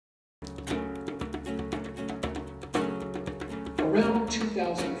around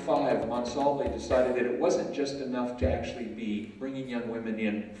 2005, Monsalve decided that it wasn't just enough to actually be bringing young women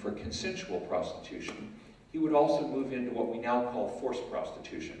in for consensual prostitution. He would also move into what we now call forced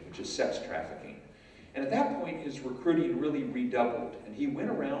prostitution, which is sex trafficking. And at that point, his recruiting really redoubled. And he went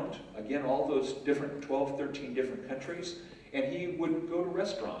around, again, all those different 12, 13 different countries, and he would go to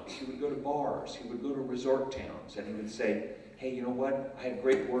restaurants, he would go to bars, he would go to resort towns, and he would say, hey, you know what? I have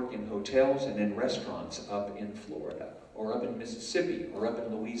great work in hotels and in restaurants up in Florida, or up in Mississippi, or up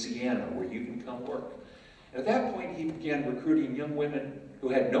in Louisiana, where you can come work. And at that point, he began recruiting young women who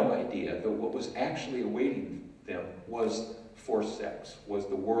had no idea that what was actually awaiting them was forced sex, was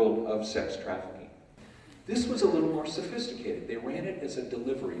the world of sex trafficking. This was a little more sophisticated. They ran it as a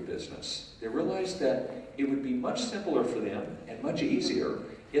delivery business. They realized that it would be much simpler for them and much easier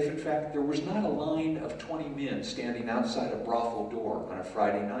if, in fact, there was not a line of 20 men standing outside a brothel door on a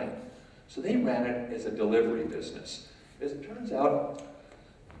Friday night. So they ran it as a delivery business. As it turns out,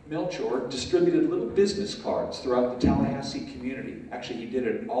 Melchor distributed little business cards throughout the Tallahassee community. Actually, he did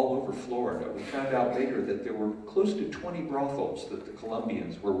it all over Florida. We found out later that there were close to 20 brothels that the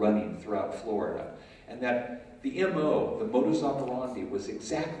Colombians were running throughout Florida, and that the MO, the modus operandi, was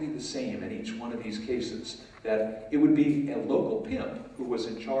exactly the same in each one of these cases, that it would be a local pimp who was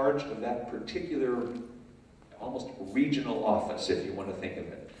in charge of that particular, almost regional office, if you want to think of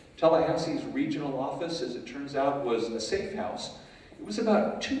it. Tallahassee's regional office, as it turns out, was a safe house. It was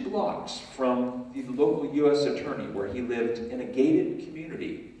about 2 blocks from the local U.S. attorney, where he lived in a gated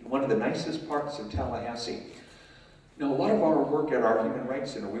community in one of the nicest parts of Tallahassee. Now, a lot of our work at our Human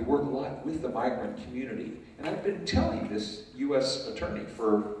Rights Center, we work a lot with the migrant community. And I've been telling this U.S. attorney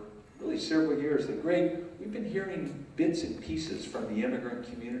for really several years that, Greg, we've been hearing bits and pieces from the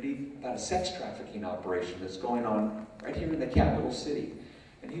immigrant community about a sex trafficking operation that's going on right here in the capital city.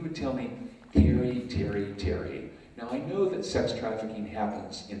 And he would tell me, Terry, now I know that sex trafficking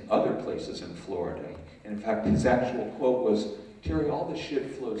happens in other places in Florida. And in fact, his actual quote was, Terry, all the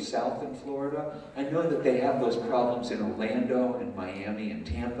shit flows south in Florida. I know that they have those problems in Orlando and Miami and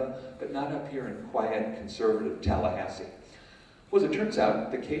Tampa, but not up here in quiet, conservative Tallahassee. Well, as it turns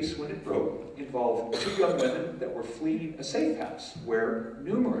out, the case, when it broke, involved 2 young women that were fleeing a safe house where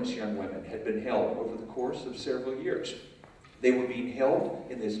numerous young women had been held over the course of several years. They were being held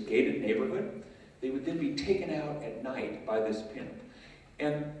in this gated neighborhood. They would then be taken out at night by this pimp.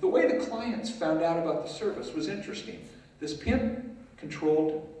 And the way the clients found out about the service was interesting. This pimp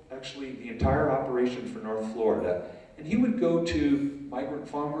controlled actually the entire operation for North Florida, and he would go to migrant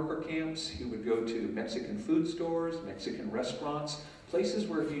farm worker camps, he would go to Mexican food stores, Mexican restaurants, places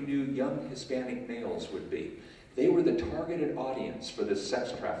where he knew young Hispanic males would be. They were the targeted audience for this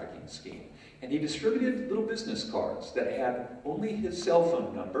sex trafficking scheme. And he distributed little business cards that had only his cell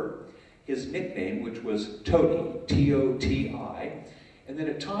phone number, his nickname, which was Toti, T-O-T-I, and then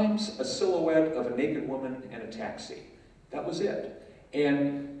at times a silhouette of a naked woman and a taxi. That was it.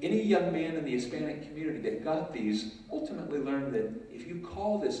 And any young man in the Hispanic community that got these ultimately learned that if you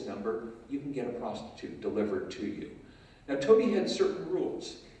call this number, you can get a prostitute delivered to you. Now, Toti had certain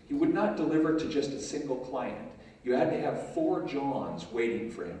rules. He would not deliver to just a single client. You had to have 4 Johns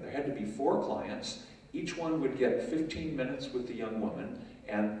waiting for him. There had to be 4 clients. Each one would get 15 minutes with the young woman,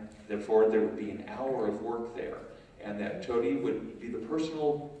 and therefore there would be an hour of work there. And that Toti would be the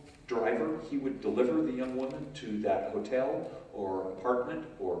personal driver. He would deliver the young woman to that hotel or apartment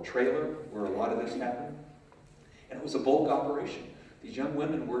or trailer where a lot of this happened. And it was a bulk operation. These young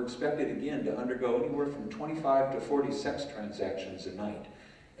women were expected, again, to undergo anywhere from 25 to 40 sex transactions a night.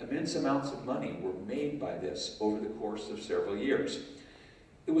 Immense amounts of money were made by this over the course of several years.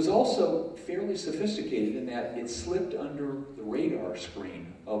 It was also fairly sophisticated in that it slipped under the radar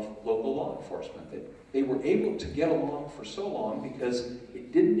screen of local law enforcement. That they were able to get along for so long because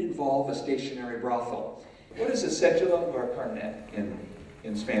it didn't involve a stationary brothel. What is a cedula or a carnet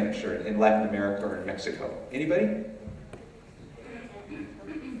in Spanish or in Latin America or in Mexico? Anybody?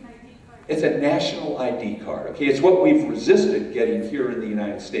 It's a national ID card, okay? It's what we've resisted getting here in the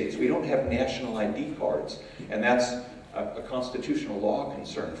United States. We don't have national ID cards, and that's a constitutional law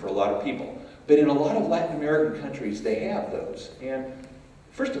concern for a lot of people. But in a lot of Latin American countries, they have those. And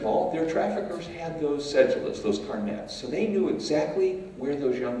first of all, their traffickers had those cedulas, those carnets, so they knew exactly where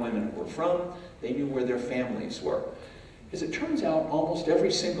those young women were from. They knew where their families were. As it turns out, almost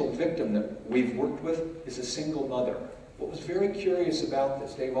every single victim that we've worked with is a single mother. What was very curious about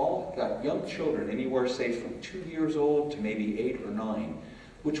this, they've all got young children, anywhere, say, from 2 years old to maybe 8 or 9,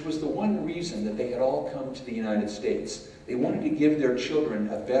 which was the one reason that they had all come to the United States. They wanted to give their children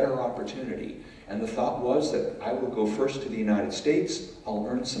a better opportunity. And the thought was that I will go first to the United States, I'll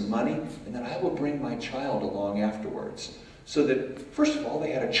earn some money, and then I will bring my child along afterwards. So that, first of all,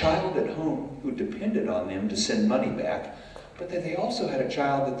 they had a child at home who depended on them to send money back, but that they also had a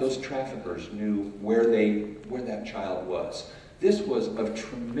child that those traffickers knew where that child was. This was of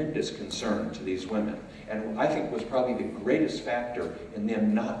tremendous concern to these women, and I think was probably the greatest factor in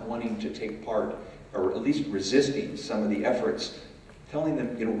them not wanting to take part, or at least resisting some of the efforts, telling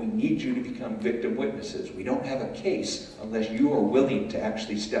them, you know, we need you to become victim witnesses. We don't have a case unless you are willing to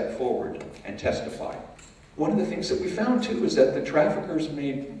actually step forward and testify. One of the things that we found, too, is that the traffickers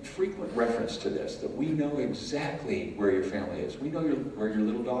made frequent reference to this, that we know exactly where your family is. We know where your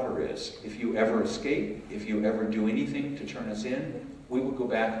little daughter is. If you ever escape, if you ever do anything to turn us in, we will go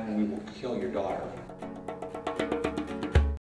back and we will kill your daughter.